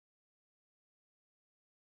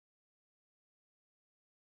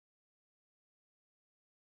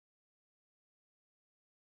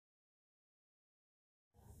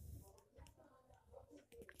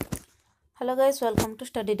Hello guys, welcome to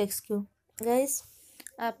study desk Q. Guys,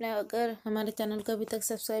 आपने अगर हमारे चैनल को अभी तक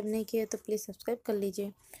सब्सक्राइब नहीं किया तो प्लीज़ सब्सक्राइब कर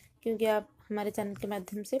लीजिए, क्योंकि आप हमारे चैनल के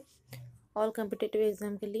माध्यम से ऑल कॉम्पिटिटिव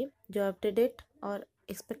एग्जाम के लिए जो अप टू डेट और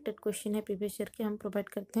एक्सपेक्टेड क्वेश्चन है प्रीवियस ईयर के हम प्रोवाइड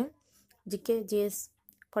करते हैं। जीके जीएस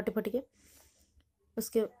 40 के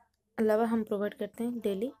उसके अलावा हम प्रोवाइड करते हैं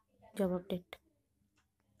डेली जॉब अपडेट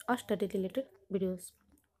और स्टडी रिलेटेड वीडियोज़।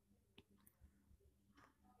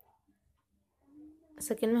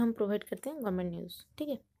 सेकेंड में हम प्रोवाइड करते हैं गवर्नमेंट न्यूज़, ठीक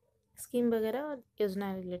है, स्कीम वगैरह और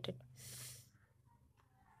योजना रिलेटेड।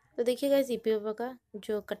 तो देखिएगा इस ईपीएफओ का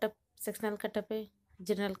जो कटअप सेक्शनल कटअप है,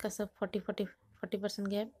 जनरल का सब 40%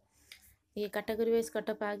 गया है। ये कैटेगरी वाइज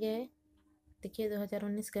कटअप आ गया है। देखिए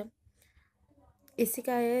 2019 का इसी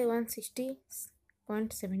का है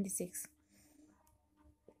 160.76,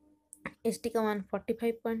 एसटी का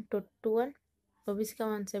 145.21, ओबीसी का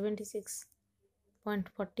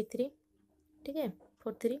 176.43, ठीक है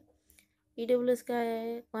 43, ईडब्ल्यूएस का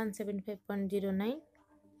है 175.09।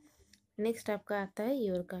 नेक्स्ट आपका आता है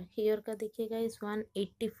ईयर का देखिएगा इस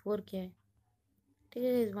 184 क्या है, ठीक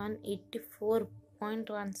है, इस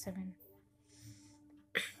 184.17,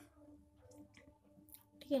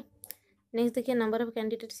 ठीक है। नेक्स्ट देखिए number of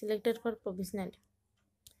candidate selected for provisional.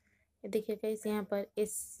 देखिएगा इस यहाँ पर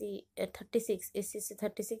SC 36, SC से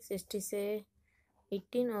 36, ST से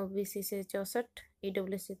 18, OBC से 64,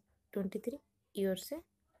 EWS से 23, ईयर से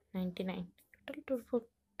 99, टोटल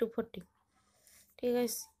 240। ठीक है,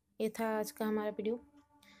 ये था आज का हमारा वीडियो।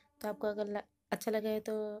 तो आपको अगर अच्छा लगा है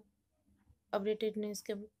तो अपडेटेड न्यूज़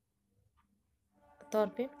के तौर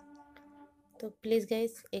पे तो प्लीज़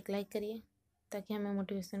गाइस एक लाइक करिए, ताकि हमें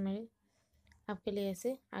मोटिवेशन मिले आपके लिए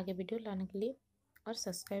ऐसे आगे वीडियो लाने के लिए। और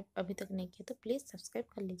सब्सक्राइब अभी तक नहीं किया तो प्लीज़ सब्सक्राइब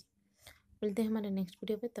कर लीजिए। मिलते हैं हमारे नेक्स्ट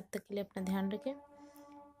वीडियो पे, तब तक के लिए अपना ध्यान रखें।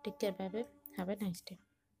 Take care, bye bye, have a nice day.